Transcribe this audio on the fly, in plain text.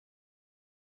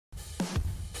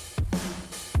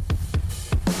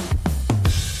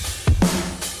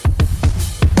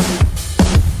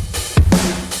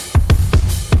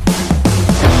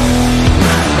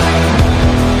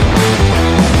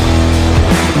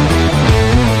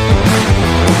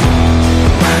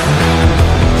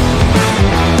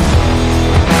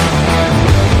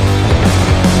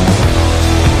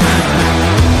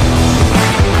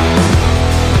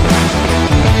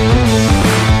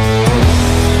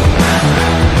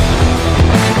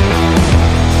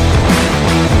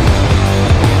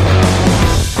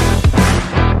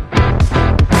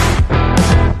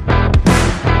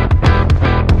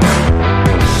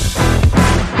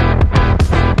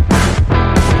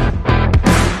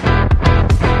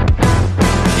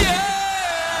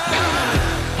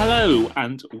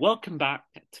and welcome back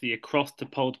to the Across the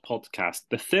Pod podcast,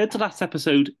 the third to last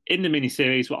episode in the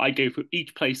mini-series where I go through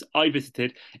each place I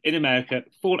visited in America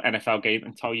for an NFL game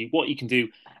and tell you what you can do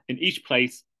in each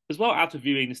place, as well as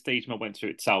reviewing the stadium I went to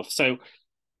itself. So,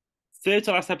 third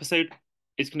to last episode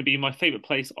is going to be my favourite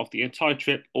place of the entire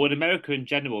trip, or in America in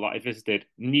general, that I visited,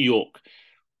 New York.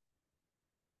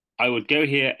 I would go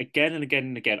here again and again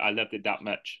and again. I loved it that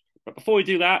much. But before we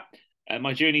do that,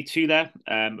 my journey to there.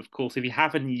 Of course, if you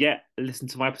haven't yet listened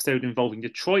to my episode involving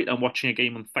Detroit and watching a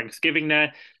game on Thanksgiving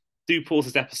there, do pause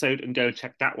this episode and go and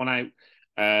check that one out.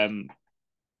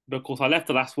 But of course, I left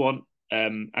the last one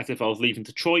as if I was leaving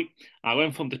Detroit. I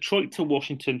went from Detroit to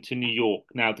Washington to New York.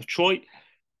 Now, Detroit,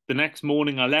 the next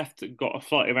morning I left, got a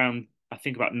flight around, I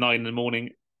think about 9 in the morning,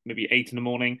 maybe 8 in the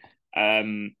morning.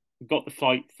 Got the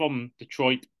flight from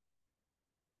Detroit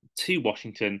to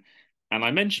Washington. And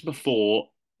I mentioned before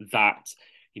that,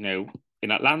 in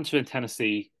Atlanta and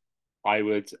Tennessee, I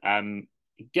would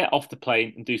get off the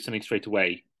plane and do something straight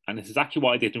away. And this is exactly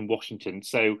what I did in Washington.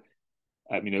 So,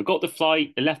 got the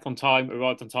flight, it left on time,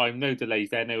 arrived on time, no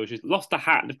delays there, no issues. Lost a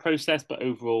hat in the process, but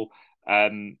overall,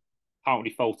 can't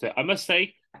really fault it. I must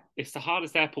say, it's the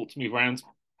hardest airport to move around.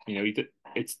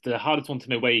 It's the hardest one to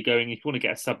know where you're going. If you want to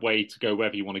get a subway to go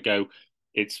wherever you want to go,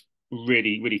 it's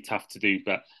really, really tough to do.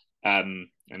 But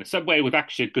and a subway with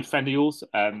actually a good friend of yours,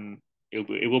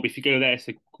 it will be if you go there.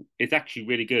 So it's actually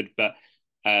really good. But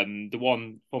the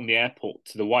one from the airport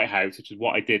to the White House, which is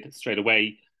what I did straight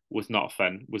away, was not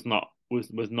fun. Was not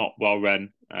well run.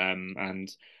 And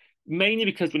mainly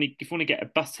because if you want to get a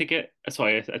bus ticket,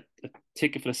 sorry, a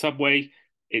ticket for the subway,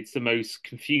 it's the most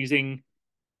confusing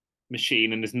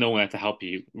machine, and there's no one there to help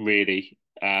you really.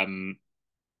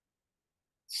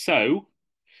 So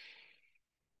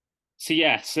So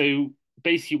yeah, so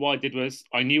basically what I did was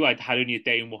I knew I'd had only a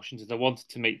day in Washington. So I wanted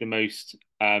to make the most.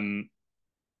 So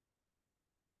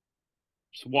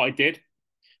what I did,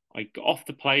 I got off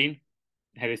the plane,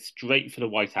 headed straight for the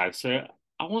White House. So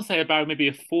I want to say about maybe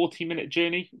a 40-minute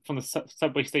journey from the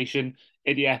subway station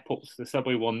in the airport to the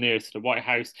subway one nearest to the White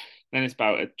House. Then it's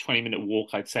about a 20-minute walk,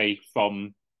 I'd say,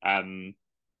 um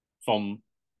from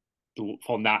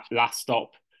from that last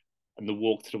stop and the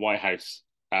walk to the White House.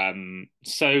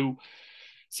 So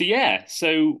yeah,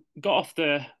 so got off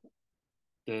the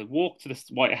walk to the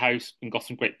White House and got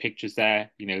some great pictures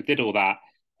there. Did all that.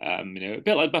 A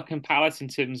bit like Buckingham Palace in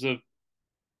terms of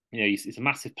it's a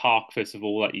massive park first of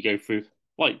all that you go through,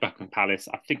 like Buckingham Palace.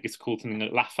 I think it's called something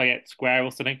like Lafayette Square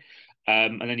or something.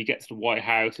 And then you get to the White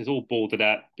House. It's all boarded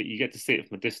up, but you get to see it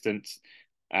from a distance.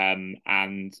 And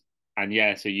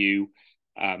yeah, so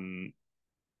um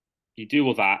you do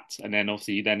all that, and then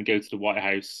obviously you then go to the White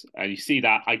House and you see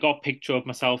that. I got a picture of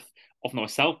myself, of not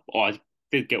myself, or I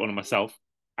did get one of myself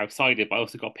outside it, but I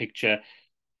also got a picture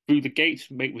through the gate,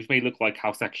 which may look like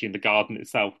house actually in the garden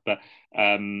itself. But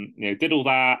did all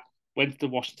that, went to the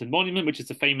Washington Monument, which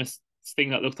is a famous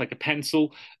thing that looks like a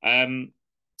pencil.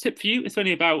 Tip for you, it's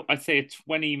only about, I'd say, a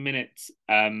 20-minute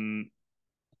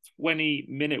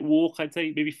walk, I'd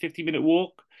say maybe 50-minute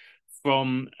walk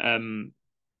from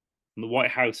the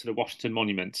White House to the Washington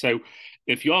Monument. So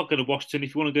if you are going to Washington,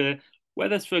 if you want to go,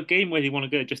 whether it's for a game, whether you want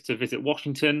to go just to visit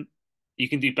Washington, you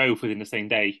can do both within the same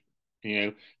day.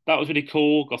 That was really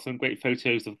cool. Got some great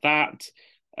photos of that.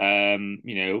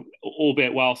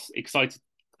 Albeit whilst excited,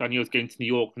 I knew I was going to New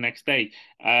York the next day.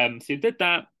 So I did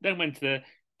that. Then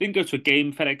didn't go to a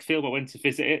game FedEx Field, but I went to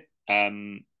visit it.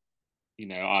 I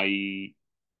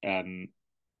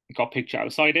got a picture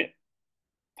outside it.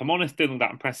 If I'm honest, didn't look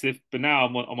that impressive. But now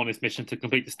I'm on this mission to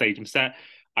complete the stadium set.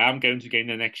 I am going to a game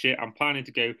there next year. I'm planning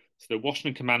to go to the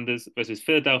Washington Commanders versus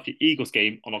Philadelphia Eagles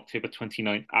game on October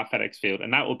 29th at FedEx Field,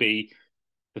 and that will be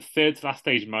the third to last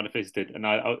stadium I've visited. And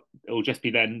it will just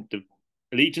be then the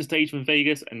Allegiant Stadium in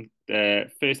Vegas and the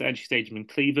first entry stadium in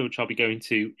Cleveland, which I'll be going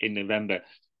to in November.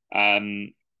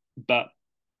 But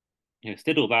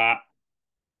did all that.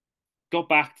 Got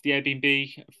back to the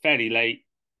Airbnb fairly late.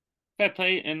 Fair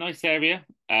play, in a nice area.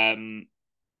 Again,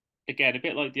 a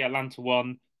bit like the Atlanta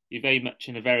one, you're very much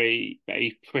in a very,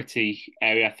 very pretty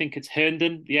area. I think it's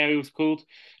Herndon, the area was called.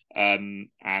 And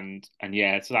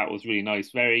yeah, so that was really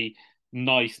nice. Very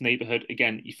nice neighborhood.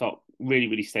 Again, you felt really,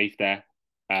 really safe there.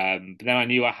 But then I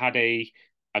knew I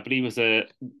believe it was a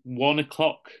 1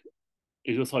 o'clock.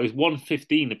 It was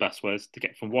 1:15 the bus was to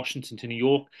get from Washington to New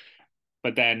York.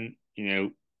 But then,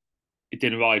 it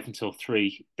didn't arrive until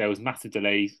 3. There was massive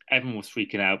delays. Everyone was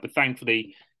freaking out. But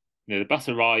thankfully, the bus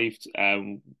arrived.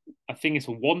 I think it's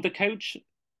a Wonder coach.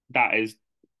 That is,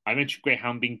 I mentioned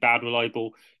Greyhound being bad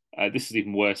reliable. This is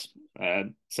even worse.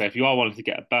 So if you are wanting to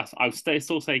get a bus, I would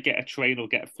still say get a train or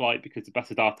get a flight because the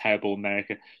buses are terrible in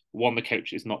America. One, the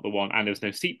coach is not the one, and there's no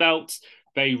seatbelts.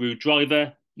 Very rude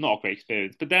driver. Not a great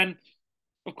experience. But then,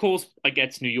 of course, I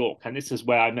get to New York, and this is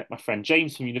where I met my friend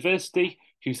James from university,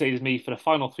 who stayed with me for the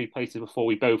final three places before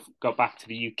we both got back to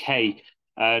the UK.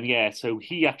 And yeah, so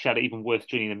he actually had an even worse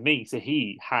journey than me. So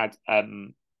he had I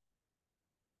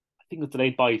think it was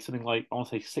delayed by something like I want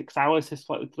to say 6 hours. His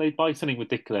flight was delayed by something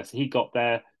ridiculous. He got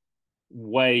there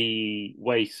way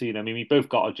soon. I mean, we both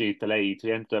got our G's delayed.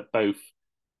 We ended up both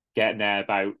getting there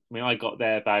about. I mean, I got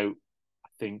there about. I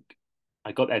think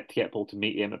I got there to get Paul to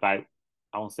meet him about.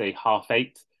 I want to say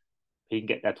 8:30. He can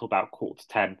get there till about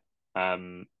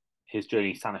 9:45. His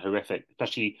journey sounded horrific,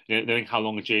 especially knowing how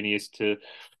long a journey is to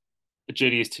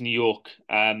New York.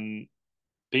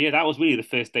 But yeah, that was really the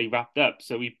first day wrapped up.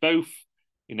 So we both,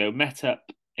 met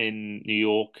up in New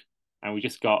York, and we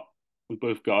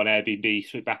both got an Airbnb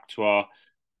straight back to our.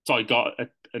 So I got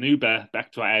an Uber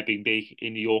back to our Airbnb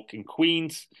in New York in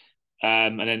Queens.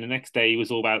 And then the next day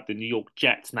was all about the New York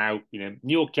Jets. Now, New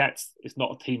York Jets is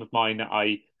not a team of mine that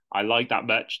I like that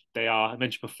much. They are, I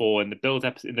mentioned before in the Bills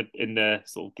episode, in the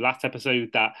sort of last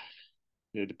episode, that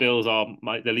the Bills are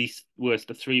the least worst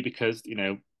of three because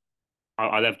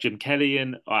I love Jim Kelly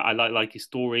and I like his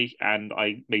story, and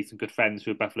I made some good friends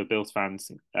who are Buffalo Bills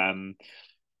fans.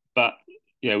 But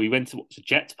we went to watch the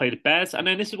Jets play the Bears, and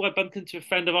then this is where I bumped into a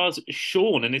friend of ours,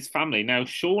 Sean, and his family. Now,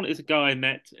 Sean is a guy I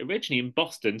met originally in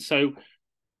Boston. So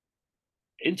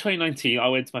in 2019, I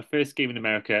went to my first game in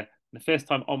America, the first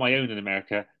time on my own in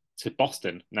America, to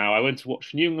Boston. Now, I went to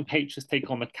watch New England Patriots take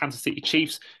on the Kansas City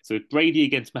Chiefs. So Brady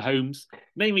against Mahomes.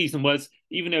 Main reason was,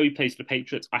 even though he plays for the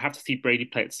Patriots, I have to see Brady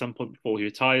play at some point before he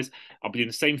retires. I'll be doing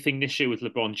the same thing this year with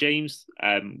LeBron James.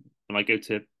 When I go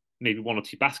to maybe one or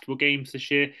two basketball games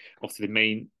this year. Obviously, the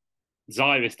main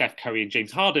desire is Steph Curry and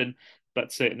James Harden,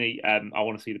 but certainly I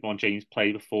want to see LeBron James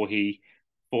play before he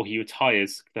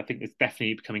retires. I think it's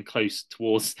definitely becoming close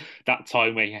towards that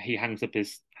time where he hangs up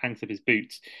his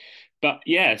boots. But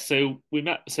yeah, so we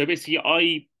met. So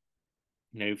basically,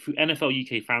 through NFL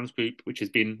UK fans group, which has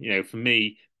been, for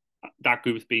me, that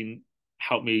group has been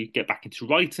helped me get back into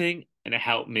writing, and it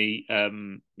helped me,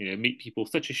 meet people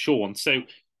such as Sean. So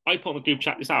I put on the group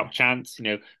chat just out of chance,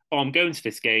 oh, I'm going to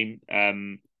this game,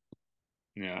 and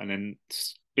then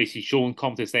basically Sean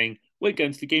commented saying we're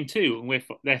going to the game too, and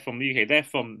they're from the UK, they're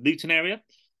from Luton area.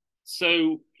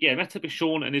 So yeah, met up with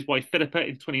Sean and his wife Philippa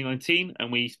in 2019,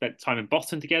 and we spent time in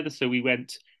Boston together. So we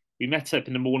met up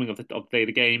in the morning of the day of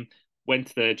the game, went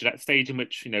to the Gillette Stadium,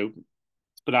 which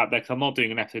put out there because I'm not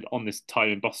doing an episode on this time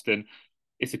in Boston.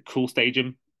 It's a cool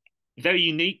stadium, very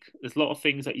unique. There's a lot of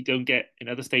things that you don't get in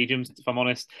other stadiums, if I'm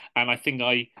honest. And I think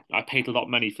I paid a lot of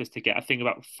money for this ticket. I think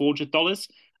about $400.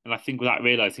 And I think without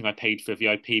realizing, I paid for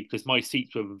VIP because my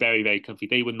seats were very, very comfy.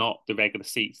 They were not the regular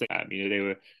seats.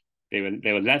 They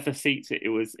were leather seats. It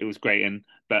was great.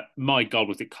 But my God,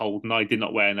 was it cold, and I did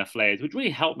not wear enough layers, which really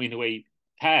helped me in a way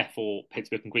prepare for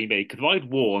Pittsburgh and Green Bay. Because if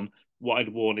I'd worn what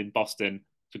I'd worn in Boston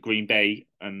to Green Bay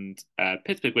and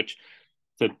Pittsburgh, which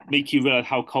to make you realize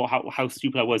how cold, how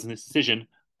stupid I was in this decision,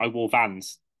 I wore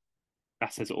Vans.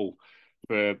 That says it all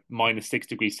for -6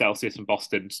 degrees Celsius in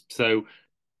Boston. So,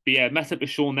 but yeah, met up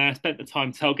with Sean there, spent the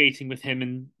time tailgating with him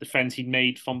and the friends he'd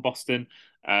made from Boston.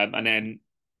 And then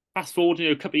fast forward,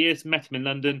 a couple of years, met him in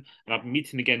London, and I've been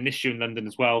meeting again this year in London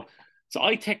as well. So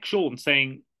I text Sean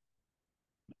saying,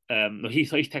 he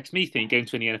texted me saying going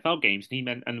to any NFL games,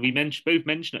 and we both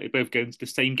mentioned that we both going to the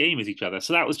same game as each other.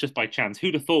 So that was just by chance.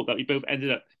 Who'd have thought that we both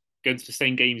ended up going to the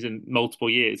same games in multiple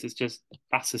years? It's just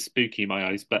that's just spooky in my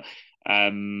eyes. But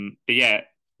yeah,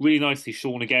 really nice to see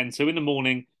Sean again. So in the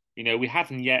morning, we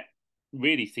hadn't yet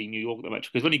really seen New York that much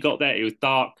because when he got there, it was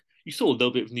dark. You saw a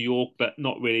little bit of New York, but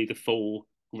not really the full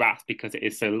grasp because it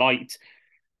is so light.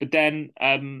 But then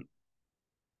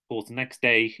course, the next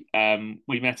day,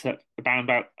 we met up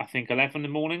about I think 11 in the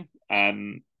morning,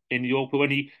 in New York. But when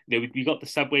we got the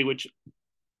subway, which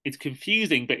it's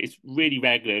confusing, but it's really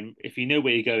regular. And if you know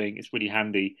where you're going, it's really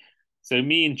handy. So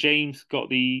me and James got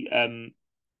the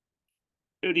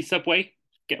early subway,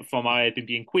 get from our Airbnb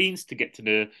in Queens to get to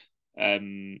the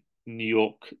New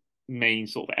York main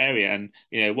sort of area. And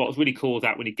what was really cool is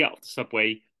that when you get off the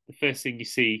subway, the first thing you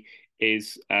see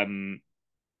is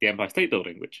the Empire State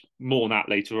Building, which more on that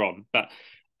later on. But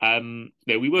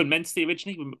we weren't meant to see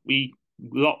originally.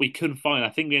 We couldn't find. I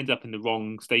think we ended up in the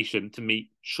wrong station to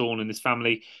meet Sean and his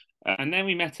family, and then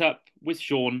we met up with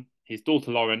Sean, his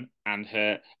daughter Lauren, and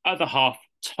her other half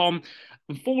Tom.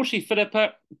 Unfortunately,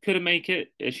 Philippa couldn't make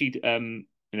it. She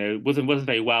wasn't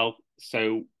very well,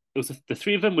 so it was the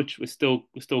three of them, which was still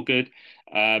good.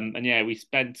 And yeah, we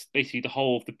spent basically the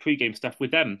whole of the pre-game stuff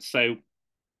with them. So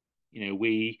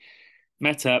we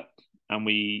met up and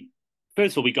we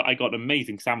first of all we got I got an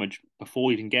amazing sandwich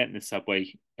before even getting the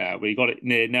subway. We got it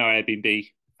near our Airbnb.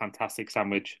 Fantastic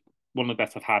sandwich, one of the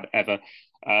best I've had ever.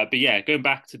 But yeah, going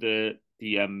back to the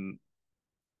day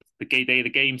of the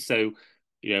game. So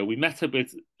we met up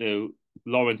with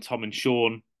Lauren, Tom, and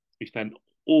Sean. We spent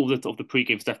all of the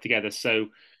pre-game stuff together. So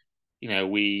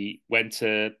we went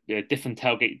to different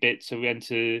tailgate bits. So we went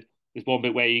to there's one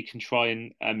bit where you can try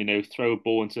and throw a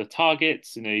ball into the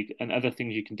targets, and other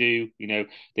things you can do.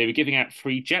 They were giving out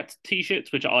free Jet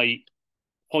t-shirts, which I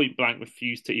point blank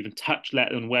refused to even touch,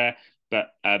 let alone wear. But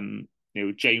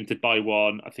James did buy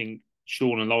one. I think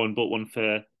Sean and Lauren bought one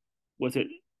for was it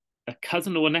a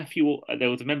cousin or a nephew? Or, there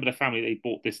was a member of the family they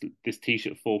bought this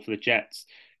t-shirt for the Jets.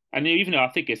 And even though I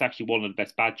think it's actually one of the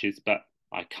best badges, but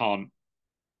I can't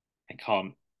I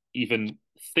can't even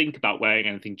think about wearing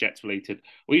anything Jets related,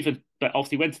 or even. But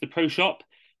obviously went to the pro shop,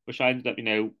 which I ended up,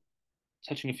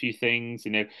 touching a few things,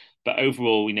 But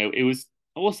overall, it was.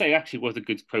 I will say, actually, it was a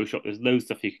good pro shop. There's loads of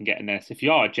stuff you can get in there. So if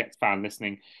you are a Jets fan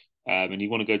listening, and you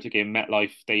want to go to a game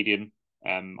Metlife Stadium,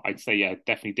 I'd say yeah,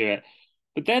 definitely do it.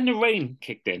 But then the rain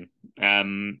kicked in.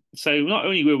 So not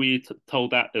only were we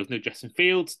told that there was no Justin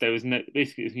Fields, there was no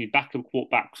basically there was no backup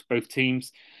quarterbacks both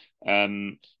teams.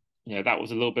 Um, that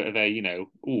was a little bit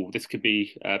of this could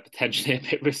be potentially a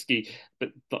bit risky,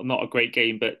 but not a great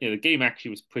game. But the game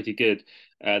actually was pretty good.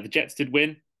 The Jets did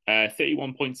win,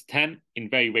 31 points to 10 in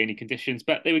very rainy conditions,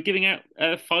 but they were giving out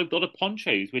 $5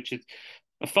 ponchos, which is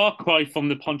a far cry from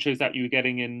the ponchos that you were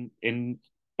getting in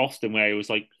Boston, where it was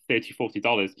like $30,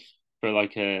 $40 for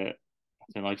like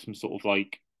like some sort of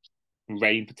like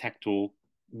rain protector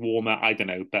warmer. I don't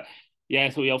know, but yeah.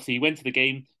 So we obviously went to the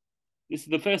game. This is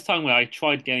the first time where I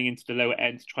tried getting into the lower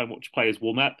end to try and watch players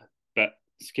warm up, but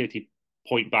security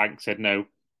point blank said no.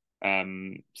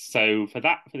 So for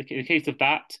the case of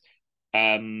that,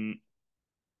 um,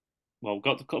 well,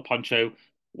 got a poncho,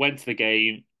 went to the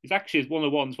game. It's actually one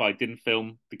of the ones where I didn't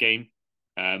film the game.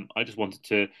 I just wanted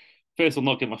to first of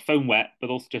all not get my phone wet, but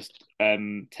also just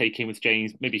take in with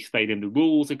James, maybe explain him the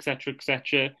rules, etc.,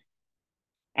 etc.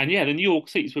 And yeah, the New York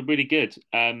seats were really good.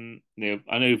 I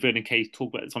know Vernon Case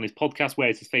talked about this on his podcast, where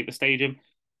it's his favorite stadium.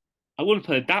 I wouldn't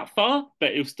put it that far,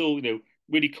 but it was still,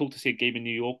 really cool to see a game in New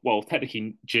York. Well, technically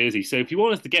in Jersey. So if you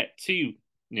want us to get to,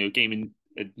 game in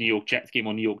a New York Jets game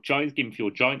or New York Giants game, if you're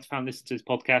a Giants fan, listen to this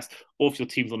podcast, or if your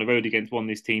team's on the road against one of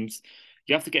these teams,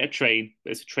 you have to get a train.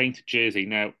 But it's a train to Jersey.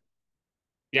 Now,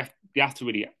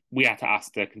 we had to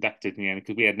ask the conductors in the end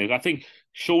because we had no. I think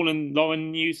Sean and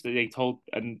Lauren knew, so they told,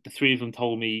 and the three of them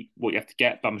told me what you have to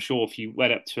get. But I'm sure if you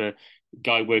went up to a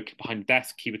guy working behind the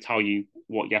desk, he would tell you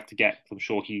what you have to get. I'm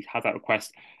sure he had that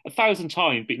request 1,000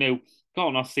 times. But got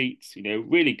on our seats.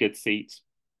 Really good seats.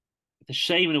 It's a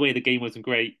shame in a way the game wasn't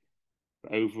great.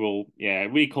 But overall, yeah,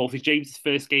 really cool. It's James's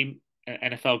first game,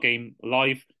 NFL game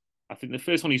live. I think the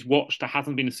first one he's watched that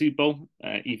hasn't been a Super Bowl,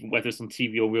 even whether it's on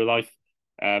TV or real life.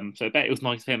 So I bet it was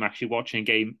nice for him actually watching a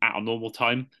game at a normal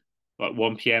time, like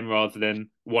 1 p.m. rather than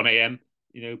 1 a.m.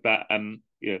 But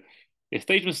the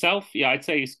stadium itself, yeah, I'd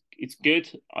say it's good.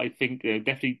 I think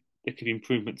definitely there could be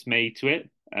improvements made to it.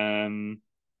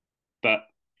 But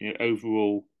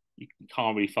overall, you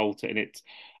can't really fault it.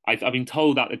 And I've been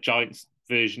told that the Giants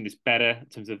version is better in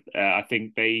terms of I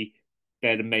think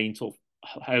they're the main sort of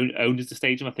owners of the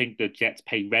stadium. I think the Jets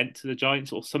pay rent to the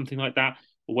Giants or something like that.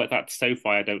 Or what that's SoFi,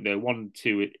 I don't know. One,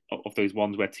 two of those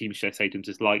ones where teams share stadiums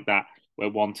is like that, where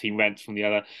one team rents from the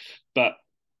other. But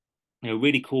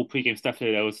really cool pre-game stuff.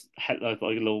 There was like a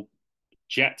little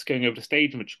Jets going over the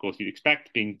stadium, which of course you'd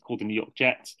expect, being called the New York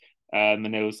Jets. And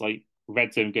there was like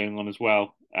red zone going on as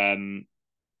well on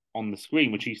the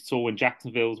screen, which you saw in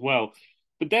Jacksonville as well.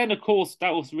 But then, of course,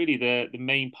 that was really the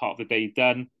main part of the day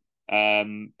done.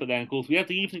 But then, of course, we had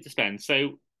the evening to spend.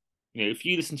 So, if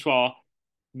you listen to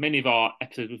many of our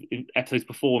episodes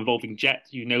before involving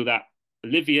Jets, you know that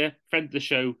Olivia, friend of the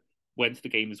show, went to the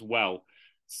game as well.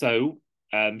 So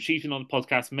she's been on the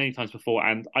podcast many times before,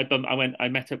 and I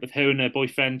met up with her and her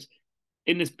boyfriend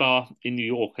in this bar in New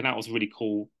York, and that was a really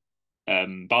cool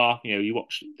bar. They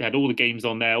had all the games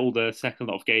on there, all the second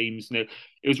lot of games. It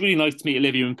was really nice to meet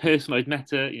Olivia in person. I'd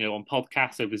met her, on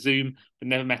podcasts over Zoom, but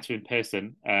never met her in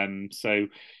person. So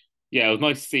yeah, it was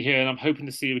nice to see her, and I'm hoping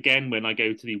to see her again when I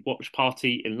go to the watch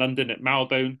party in London at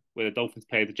Marylebone, where the Dolphins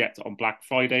play the Jets on Black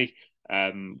Friday,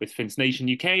 with Finns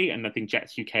Nation UK, and I think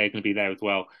Jets UK are going to be there as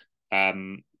well.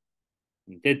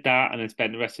 Did that, and then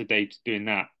spent the rest of the day just doing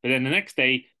that. But then the next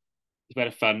day is where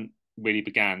the fun really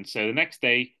began. So the next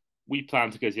day, we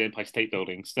planned to go to the Empire State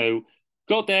Building. So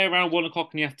got there around 1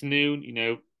 o'clock in the afternoon.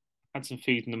 Had some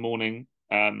food in the morning,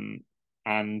 and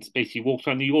basically walked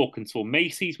around New York and saw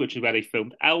Macy's, which is where they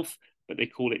filmed Elf, but they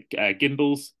call it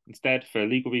Gimbals instead for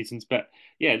legal reasons. But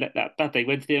yeah, that day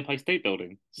went to the Empire State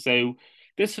Building. So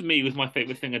this for me was my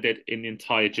favorite thing I did in the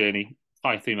entire journey,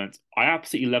 entire 3 months. I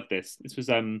absolutely loved this. This was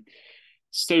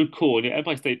so cool.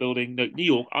 Empire State Building, no, New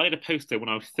York. I had a poster when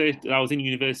I was 30, I was in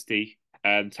university,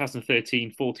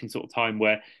 2013, 14 sort of time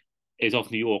where is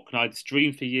of New York. And I had this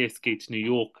dream for years to go to New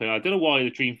York. And I don't know why the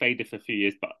dream faded for a few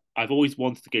years, but I've always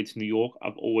wanted to go to New York.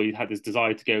 I've always had this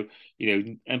desire to go,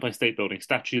 Empire State Building,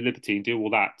 Statue of Liberty, and do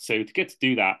all that. So to get to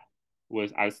do that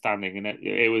was outstanding. And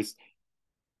it was,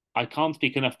 I can't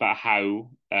speak enough about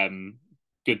how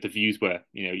good the views were.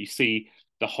 You see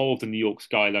the whole of the New York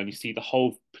skyline, you see the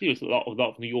whole, pretty much a lot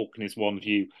of New York in this one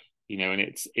view, and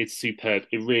it's superb.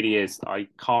 It really is. I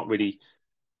can't really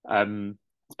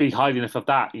speak highly enough of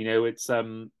that. It's I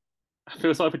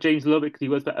feel sorry for James a little bit because he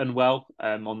was a bit unwell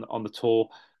on the tour,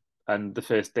 and the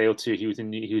first day or two he was in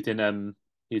New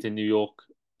York.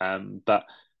 But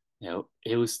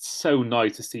it was so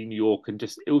nice to see New York, and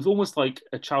just it was almost like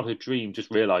a childhood dream just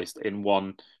realized in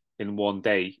one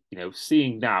day.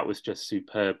 Seeing that was just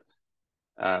superb.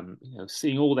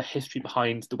 Seeing all the history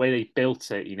behind the way they built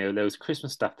it. There was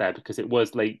Christmas stuff there because it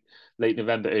was late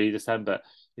November, early December.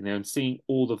 And seeing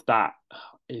all of that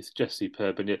is just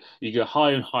superb. And you go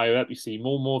higher and higher up, you see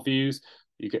more and more views.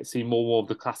 You get to see more and more of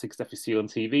the classic stuff you see on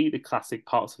TV, the classic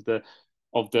parts of the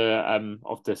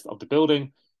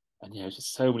building. And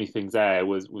just so many things there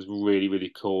was really,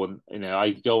 really cool. And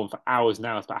I could go on for hours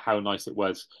now about how nice it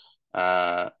was.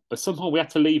 But somehow we had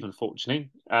to leave,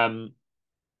 unfortunately.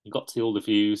 You got to see all the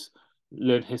views,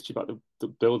 learn history about the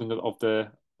building of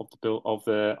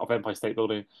Empire State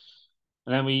Building,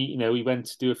 and then we went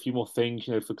to do a few more things.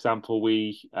 For example,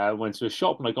 we went to a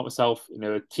shop and I got myself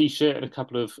a T-shirt and a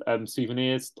couple of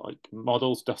souvenirs, like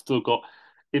models that I've still got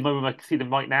in my room. I can see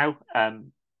them right now,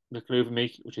 looking over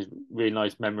me, which is a really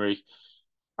nice memory.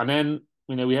 And then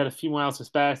we had a few more hours to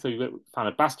spare, so we found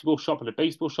a basketball shop and a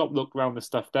baseball shop. Looked around the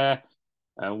stuff there,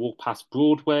 walked past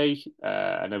Broadway,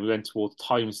 and then we went towards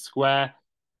Times Square.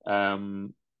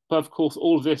 But of course,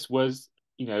 all of this was,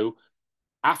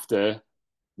 after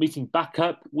meeting back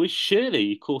up with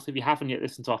Shirley. Of course, if you haven't yet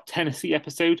listened to our Tennessee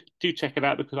episode, do check it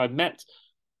out because I met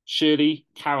Shirley,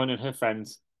 Karen, and her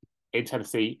friends in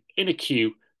Tennessee in a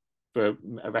queue for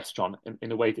a restaurant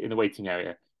in a waiting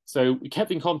area. So we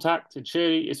kept in contact, and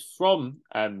Shirley is from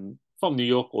New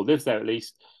York, or lives there at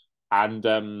least,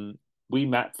 and we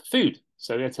met for food.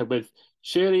 So we had to with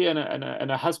Shirley and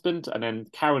her husband, and then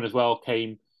Karen as well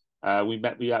came. We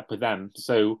met with them.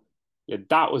 So yeah,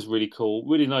 that was really cool.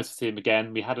 Really nice to see him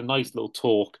again. We had a nice little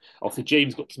talk. Obviously,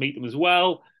 James got to meet them as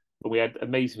well. But we had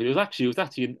amazing food. It was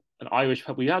actually an Irish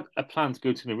pub. We had a plan to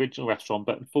go to an original restaurant,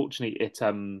 but unfortunately,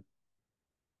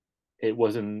 it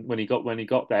wasn't when he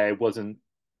got there. It wasn't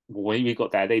when we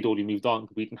got there. They'd already moved on.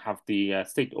 We didn't have the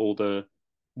stick or the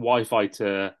Wi-Fi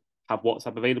to have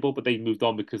WhatsApp available, but they moved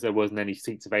on because there wasn't any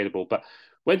seats available. But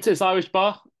went to this Irish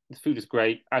bar. The food was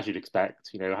great, as you'd expect.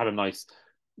 Had a nice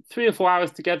 3 or 4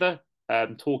 hours together,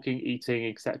 talking, eating,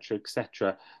 etc.,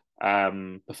 etc.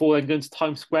 Before then going to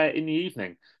Times Square in the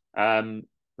evening,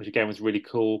 which again was really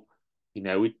cool.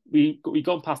 We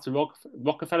gone past the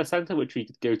Rockefeller Center, which we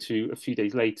could go to a few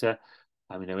days later.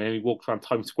 And then we walked around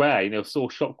Times Square. Saw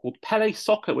a shop called Pele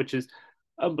Soccer, which is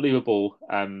unbelievable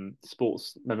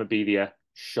sports memorabilia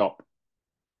shop.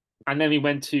 And then we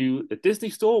went to the Disney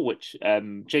store, which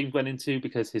James went into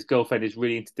because his girlfriend is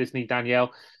really into Disney,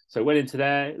 Danielle. So went into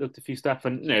there, looked at a few stuff,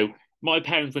 and my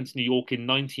parents went to New York in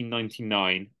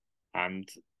 1999 and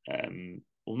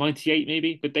or 98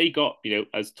 maybe, but they got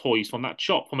as toys from that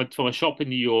shop from a shop in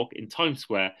New York in Times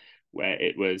Square where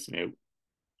it was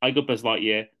I got Buzz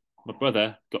Lightyear, my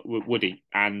brother got Woody,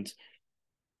 and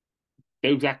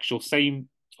those actual same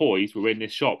toys were in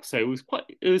this shop. So it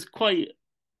was quite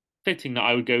fitting that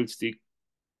I would go to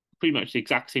pretty much the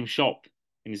exact same shop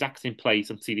in the exact same place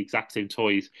and see the exact same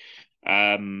toys.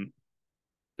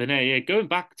 But yeah, going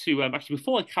back to actually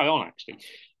before I carry on,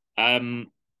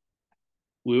 um,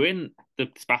 we were in the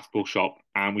basketball shop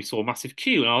and we saw a massive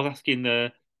queue, and I was asking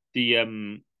the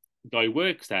guy who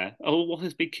works there, "Oh, what's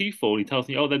this big queue for?" And he tells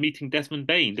me, "Oh, they're meeting Desmond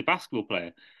Bain, the basketball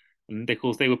player." And of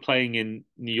course, they were playing in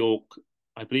New York.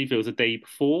 I believe it was a day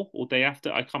before or day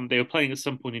after. I come. They were playing at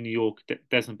some point in New York.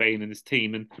 Desmond Bain and his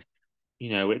team, and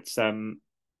it's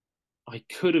I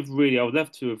could have really. I would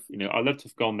love to have. I'd love to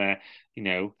have gone there. You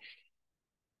know.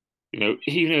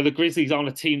 Even though the Grizzlies aren't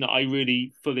a team that I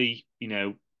really fully.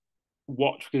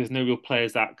 watch because there's no real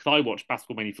players that because I watch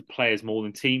basketball mainly for players more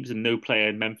than teams, and no player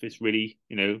in Memphis really,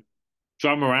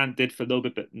 John Morant did for a little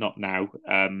bit, but not now.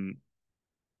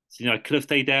 So, I could have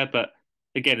stayed there, but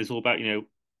again, it's all about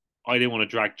I didn't want to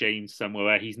drag James somewhere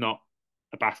where he's not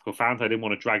a basketball fan. So I didn't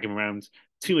want to drag him around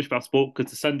too much about sport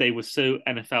because the Sunday was so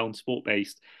NFL and sport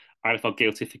based. I felt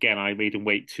guilty if again I made him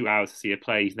wait 2 hours to see a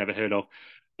play he's never heard of.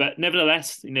 But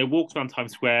nevertheless, walked around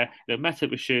Times Square, met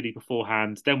up with Shirley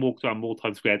beforehand, then walked around more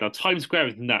Times Square. Now Times Square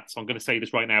is nuts. So I'm going to say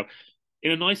this right now.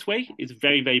 In a nice way, it's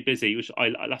very, very busy, which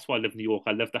that's why I live in New York.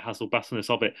 I love the hustle bustleness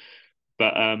of it.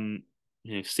 But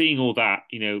seeing all that,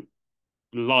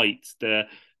 lights, the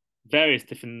various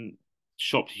different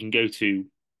shops you can go to,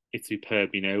 it's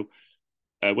superb.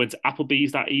 Went to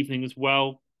Applebee's that evening as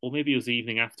well, or maybe it was the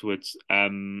evening afterwards.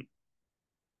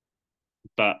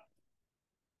 But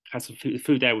had some food. The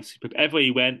food there was superb. Everywhere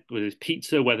you went, whether it's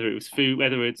pizza, whether it was food,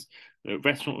 whether it's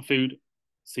restaurant food,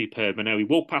 superb. I know we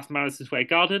walked past Madison Square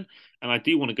Garden, and I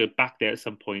do want to go back there at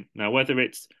some point. Now, whether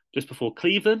it's just before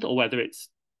Cleveland or whether it's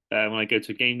when I go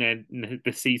to a game there in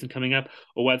this season coming up,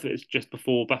 or whether it's just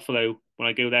before Buffalo when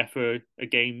I go there for a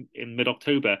game in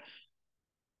mid-October.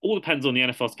 All depends on the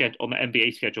NFL schedule, on the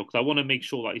NBA schedule, because I want to make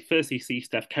sure that I firstly see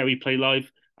Steph Curry play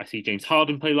live, I see James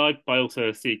Harden play live, but I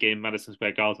also see a game in Madison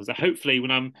Square Garden. So hopefully,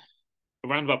 when I'm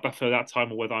around about Buffalo at that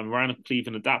time, or whether I'm around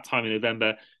Cleveland at that time in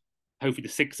November, hopefully the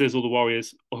Sixers or the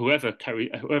Warriors or whoever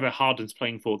Harden's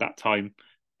playing for at that time,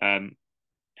 um,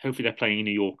 hopefully they're playing in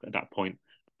New York at that point.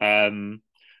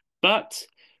 But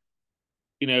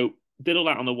did all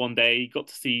that on the one day, got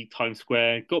to see Times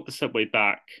Square, got the subway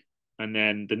back, and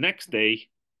then the next day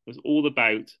was all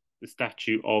about the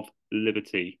Statue of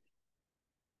Liberty.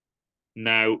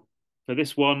 Now, for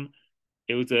this one,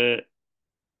 it was a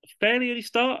fairly early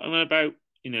start,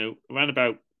 around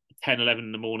about 10, 11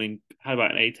 in the morning, had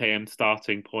about an 8 a.m.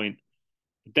 starting point.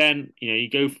 Then, you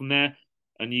go from there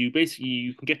and you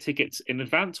can get tickets in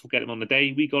advance. We'll get them on the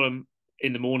day. We got them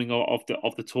in the morning of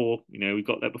the tour. We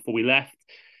got there before we left.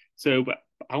 So, but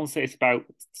I want to say it's about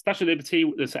Statue of Liberty.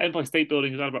 The Empire State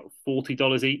Building is around about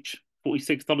 $40 each,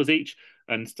 $46 each,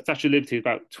 and Statue of Liberty is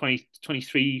about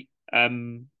 23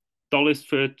 dollars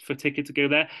for ticket to go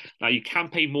there. Now you can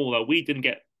pay more though. We didn't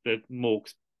get the more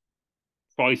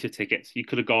pricier tickets. You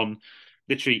could have gone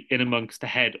literally in amongst the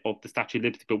head of the Statue of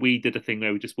Liberty, but we did a thing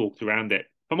where we just walked around it.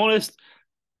 If I'm honest,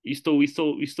 we still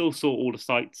saw all the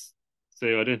sights,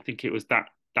 so I don't think it was that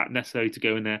necessary to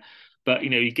go in there. But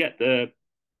you get the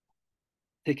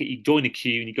ticket, you join the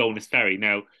queue, and you go on this ferry.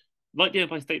 Now, like the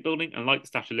Empire State Building and like the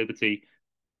Statue of Liberty,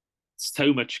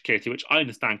 so much security, which I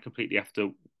understand completely after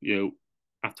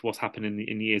what's happened in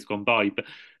the years gone by. But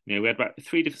we had about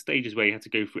three different stages where you had to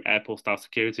go through airport style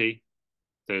security.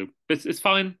 So it's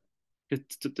fine. It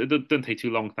doesn't take too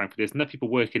long time for this. Enough people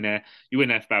working there. You're in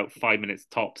there for about 5 minutes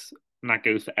tops, and that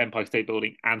goes for Empire State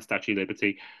Building and Statue of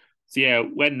Liberty. So yeah,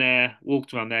 went there,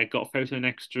 walked around there, got a photo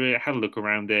next to it, had a look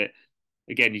around it.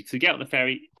 Again, to get on the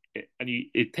ferry,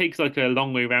 it takes like a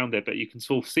long way around it, but you can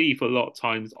sort of see for a lot of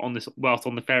times whilst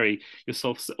on the ferry, you're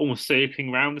sort of almost circling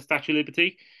around the Statue of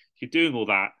Liberty. You're doing all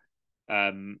that,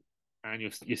 and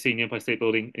you're seeing the Empire State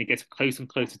Building, and it gets closer and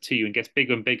closer to you, and gets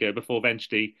bigger and bigger before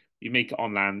eventually you make it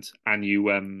on land, and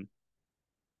you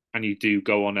do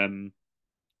go on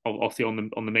obviously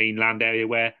on the main land area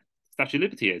where Statue of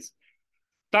Liberty is.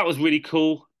 That was really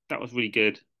cool. That was really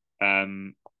good.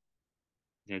 Um,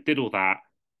 did all that,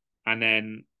 and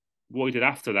then what we did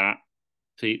after that.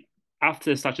 So after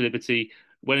the Statue of Liberty,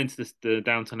 went into the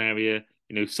downtown area.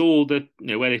 Saw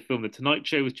where they filmed the Tonight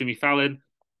Show with Jimmy Fallon.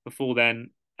 Before then,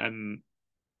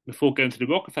 before going to the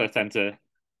Rockefeller Center,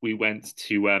 we went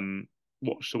to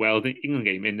watch the Wales England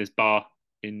game in this bar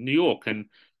in New York. And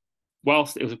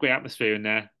whilst it was a great atmosphere in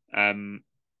there,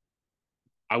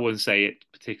 I wouldn't say it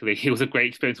particularly. It was a great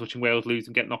experience watching Wales lose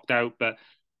and get knocked out, but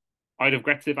I'd have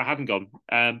regretted it if I hadn't gone.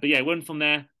 But yeah, went from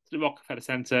there to the Rockefeller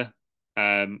Center.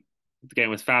 The game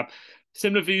was fab.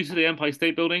 Similar views to the Empire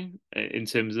State Building in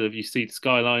terms of you see the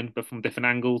skyline, but from different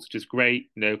angles, which is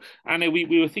great. I know we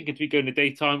were thinking to be going in the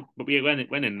daytime, but we went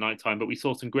in the nighttime. But we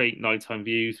saw some great nighttime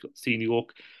views. Got to see New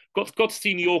York. Got to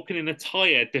see New York in an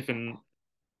entire different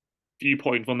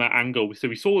viewpoint from that angle. So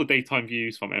we saw the daytime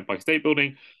views from Empire State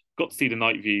Building. Got to see the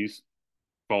night views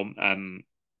from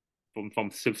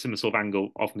similar sort of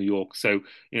angle of New York. So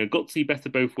got to see best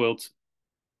of both worlds.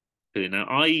 But,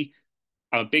 I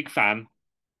am a big fan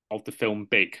of the film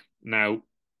Big. Now,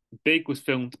 Big was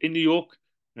filmed in New York,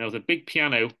 and there was a big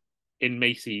piano in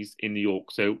Macy's in New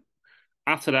York. So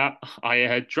after that,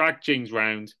 I dragged James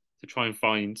round to try and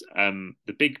find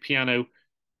the big piano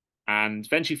and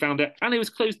eventually found it, and it was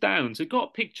closed down. So got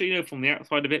a picture, from the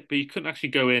outside of it, but you couldn't actually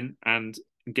go in and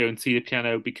go and see the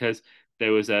piano because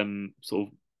there was sort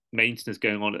of maintenance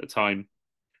going on at the time.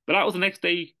 But that was the next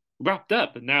day wrapped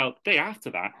up. And now the day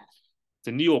after that,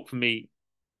 so New York for me,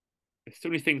 there's so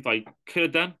many things I could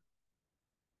have done.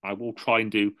 I will try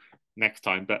and do next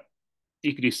time, but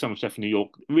you could do so much stuff in New York.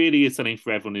 It really is something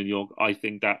for everyone in New York. I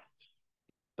think that,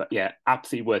 but yeah,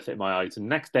 absolutely worth it in my eyes. And the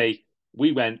next day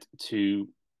we went to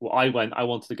well, I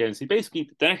wanted to go and see. Basically,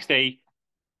 the next day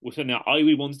was something that I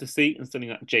really wanted to see and something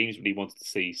that James really wanted to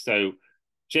see. So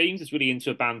James is really into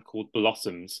a band called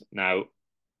Blossoms. Now,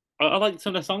 I like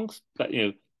some of their songs, but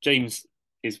James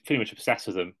is pretty much obsessed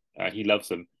with them. He loves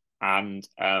them, and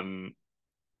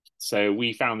so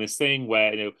we found this thing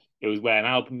where it was where an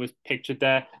album was pictured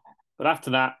there. But after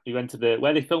that, we went to the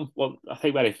where they filmed. Well, I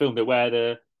think where they filmed it, where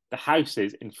the house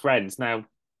is in Friends. Now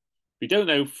we don't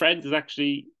know Friends is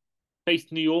actually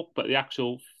based in New York, but the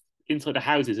actual inside the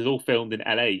houses is all filmed in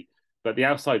LA. But the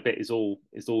outside bit is all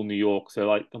New York. So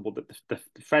like the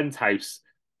Friends house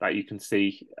that you can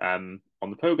see on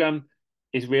the program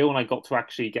is real, and I got to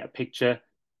actually get a picture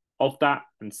of that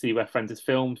and see where Friends is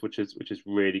filmed, which is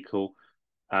really cool.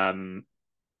 Um,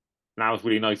 and that was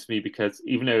really nice for me because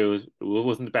even though it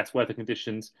wasn't the best weather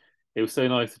conditions, it was so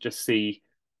nice to just see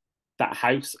that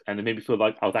house, and it made me feel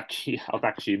like I was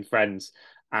actually in Friends.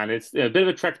 And it's a bit of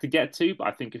a trek to get to, but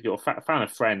I think if you're a fan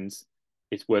of Friends,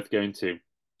 it's worth going to.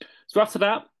 So after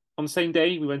that, on the same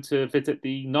day, we went to visit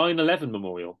the 9/11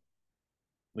 memorial,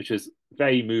 which was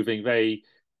very moving, very,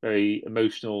 very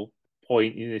emotional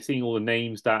point. Seeing all the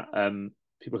names that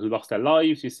people who lost their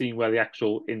lives, you're seeing where the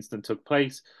actual incident took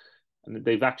place, and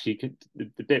they've actually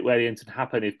the bit where the incident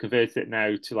happened, they've converted it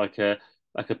now to like a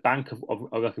bank of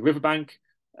like a riverbank.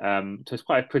 So it's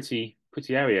quite a pretty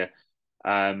area.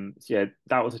 So yeah,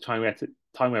 that was a time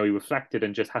where we reflected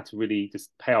and just had to really just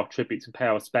pay our tributes and pay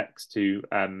our respects to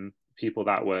people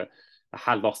that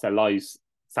had lost their lives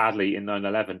sadly in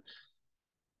 9/11.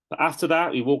 But after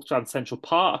that, we walked around Central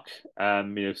Park.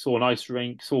 Saw an ice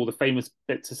rink, saw the famous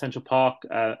bits of Central Park.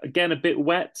 Again, a bit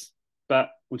wet,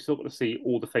 but we still got to see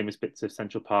all the famous bits of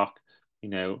Central Park. You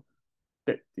know,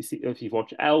 but you see, if you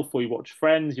watch Elf or you watch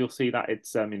Friends, you'll see that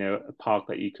it's a park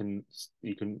that you can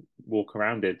walk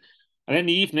around in. And in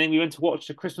the evening, we went to watch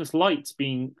the Christmas lights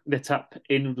being lit up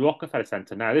in the Rockefeller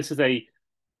Center. Now, this is a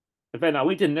event that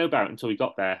we didn't know about until we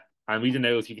got there, and we didn't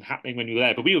know it was even happening when we were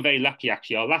there. But we were very lucky,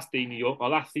 actually. Our last day in New York, our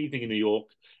last evening in New York,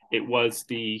 it was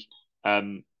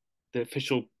um the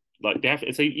official like they have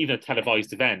it's even a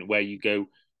televised event where you go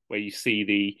where you see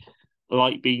the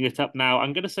light being lit up. Now,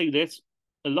 I'm going to say this: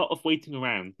 a lot of waiting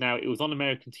around. Now, it was on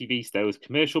American TV, so there was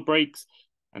commercial breaks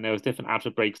and there was different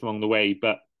advert breaks along the way,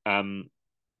 but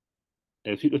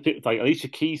there was people like Alicia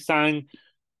Keys sang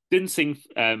didn't sing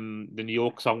the New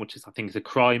York song, which is I think is a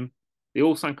crime. They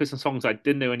all sang Christmas songs I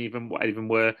didn't know any of them what any of them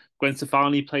were. Gwen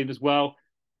Stefani played as well,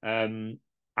 and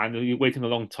you're waiting a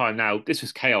long time. Now this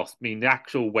was chaos. I mean, the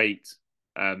actual wait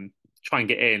to try and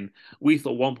get in. We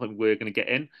thought at one point we were going to get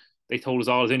in. They told us,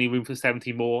 "Oh, there's only room for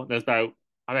 70 more." There's about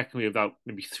I reckon we were about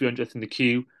maybe 300th in the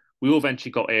queue. We all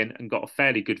eventually got in and got a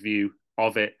fairly good view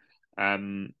of it.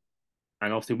 And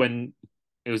obviously when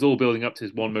it was all building up to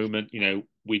this one moment,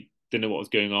 we didn't know what was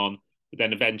going on. But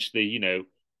then eventually,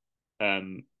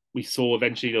 we saw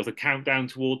eventually there was a countdown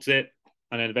towards it,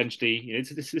 and then eventually,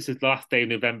 this is the last day of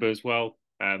November as well.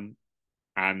 And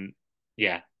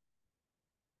yeah,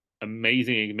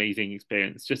 amazing, amazing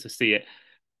experience just to see it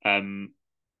um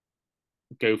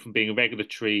go from being a regular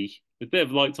tree with a bit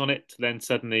of lights on it to then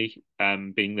suddenly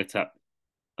being lit up.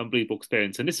 Unbelievable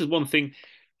experience. And this is one thing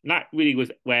that really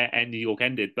was where New York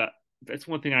ended. But that's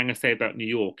one thing I'm going to say about New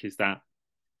York is that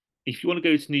if you want to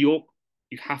go to New York,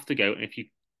 you have to go. And if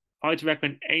I'd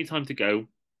recommend any time to go,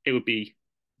 it would be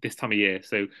this time of year.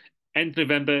 So end of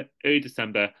November, early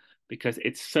December, because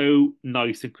it's so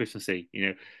nice and Christmassy.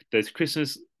 There's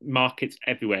Christmas markets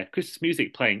everywhere, Christmas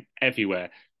music playing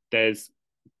everywhere. There's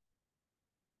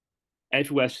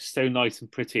everywhere's just so nice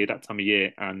and pretty at that time of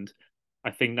year. And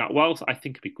I think that whilst I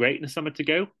think it'd be great in the summer to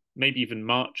go, maybe even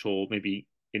March or maybe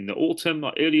in the autumn,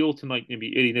 like early autumn, like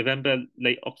maybe early November,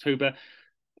 late October.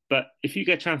 But if you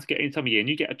get a chance to get any time of year and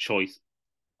you get a choice,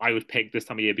 I would pick this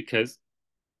time of year because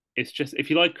it's just if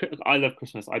you like, I love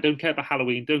Christmas. I don't care about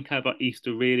Halloween, don't care about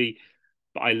Easter really,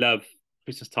 but I love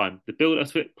Christmas time. The build up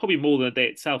to it probably more than the day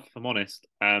itself, if I'm honest.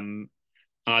 And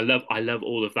I love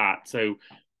all of that. So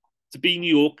to be in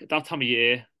New York at that time of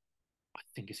year, I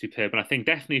think it's superb. And I think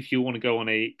definitely if you want to go on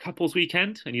a couples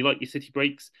weekend and you like your city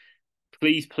breaks,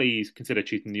 please, please consider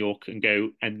choosing New York and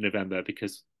go end of November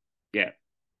because, yeah,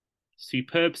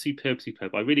 superb, superb,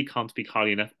 superb. I really can't speak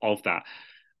highly enough of that.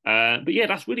 But yeah,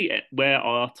 that's really where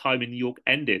our time in New York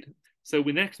ended. So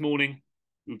the next morning,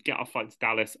 we'll get our flight to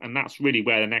Dallas, and that's really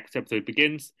where the next episode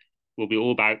begins. Will be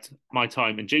all about my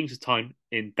time and James's time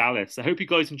in Dallas. I hope you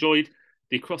guys enjoyed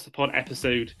the Across the Pod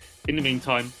episode. In the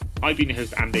meantime, I've been your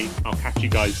host, Andy. I'll catch you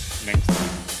guys next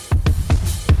time.